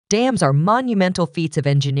Dams are monumental feats of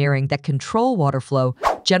engineering that control water flow,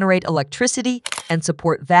 generate electricity, and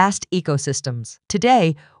support vast ecosystems.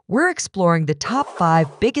 Today, we're exploring the top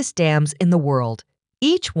 5 biggest dams in the world,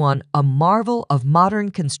 each one a marvel of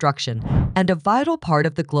modern construction and a vital part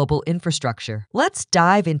of the global infrastructure. Let's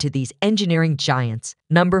dive into these engineering giants.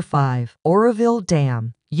 Number 5. Oroville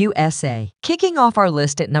Dam, USA. Kicking off our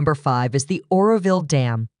list at number 5 is the Oroville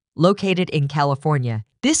Dam, located in California.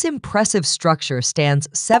 This impressive structure stands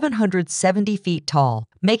 770 feet tall,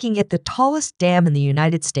 making it the tallest dam in the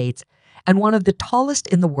United States and one of the tallest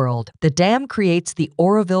in the world. The dam creates the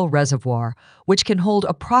Oroville Reservoir, which can hold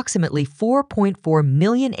approximately 4.4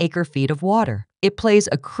 million acre-feet of water. It plays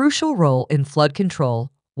a crucial role in flood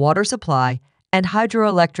control, water supply, and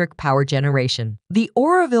hydroelectric power generation. The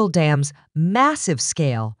Oroville Dam's massive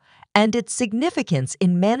scale and its significance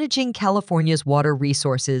in managing California's water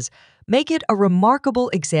resources make it a remarkable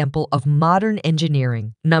example of modern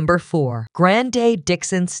engineering. Number 4. Grande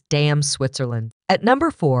Dixon Dam, Switzerland. At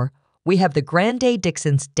number 4, we have the Grande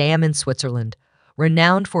Dixon Dam in Switzerland.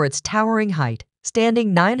 Renowned for its towering height,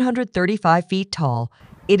 standing 935 feet tall,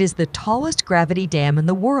 it is the tallest gravity dam in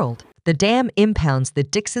the world. The dam impounds the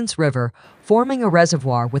Dixon River, forming a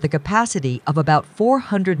reservoir with a capacity of about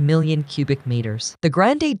 400 million cubic meters. The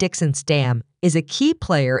Grande Dixon Dam is a key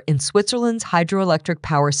player in Switzerland's hydroelectric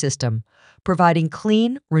power system, providing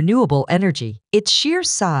clean, renewable energy. Its sheer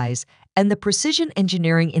size and the precision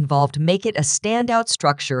engineering involved make it a standout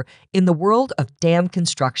structure in the world of dam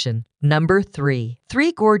construction. Number 3.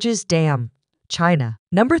 Three Gorges Dam, China.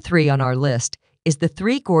 Number 3 on our list is the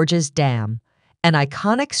Three Gorges Dam, an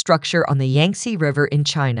iconic structure on the Yangtze River in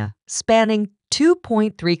China, spanning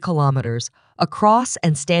 2.3 kilometers across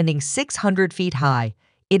and standing 600 feet high.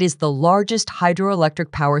 It is the largest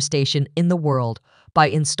hydroelectric power station in the world by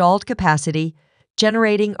installed capacity,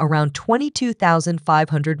 generating around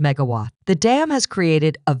 22,500 megawatts. The dam has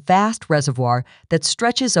created a vast reservoir that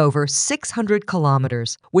stretches over 600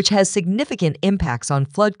 kilometers, which has significant impacts on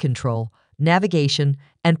flood control, navigation,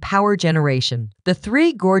 and power generation. The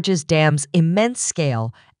Three Gorges Dam's immense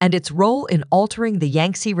scale and its role in altering the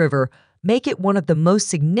Yangtze River make it one of the most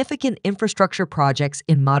significant infrastructure projects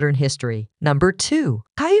in modern history. Number 2.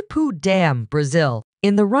 Kipu Dam Brazil.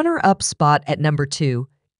 In the runner-up spot at number 2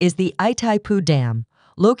 is the Kipu Dam,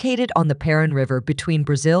 located on the Paraná River between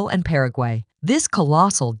Brazil and Paraguay. This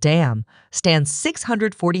colossal dam stands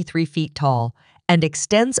 643 feet tall and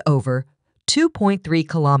extends over 2.3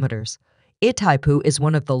 kilometers. Itaipu is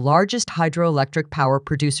one of the largest hydroelectric power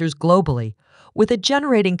producers globally, with a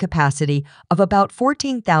generating capacity of about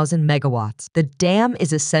 14,000 megawatts. The dam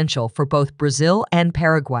is essential for both Brazil and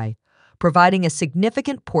Paraguay, providing a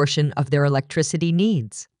significant portion of their electricity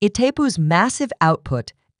needs. Itaipu's massive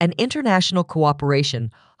output and international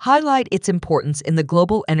cooperation highlight its importance in the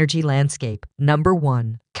global energy landscape. Number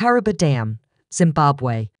 1. Kiba Dam,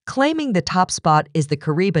 Zimbabwe. Claiming the top spot is the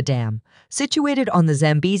Kiba Dam, situated on the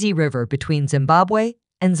Zambezi River between Zimbabwe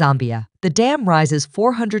and Zambia. The dam rises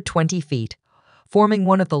 420 feet, forming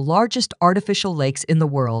one of the largest artificial lakes in the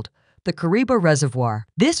world, the Kiba Reservoir.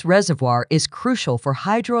 This reservoir is crucial for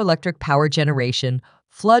hydroelectric power generation,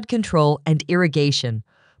 flood control, and irrigation,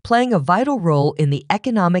 playing a vital role in the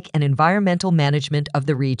economic and environmental management of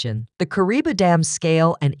the region. The Kiba Dam's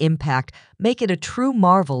scale and impact make it a true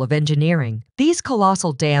marvel of engineering. These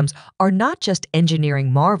colossal dams are not just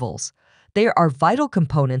engineering marvels. They are vital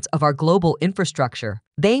components of our global infrastructure.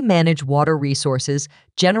 They manage water resources,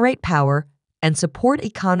 generate power, and support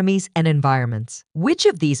economies and environments. Which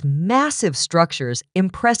of these massive structures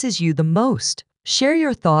impresses you the most? Share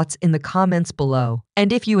your thoughts in the comments below.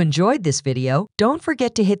 And if you enjoyed this video, don't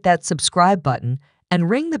forget to hit that subscribe button and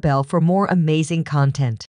ring the bell for more amazing content.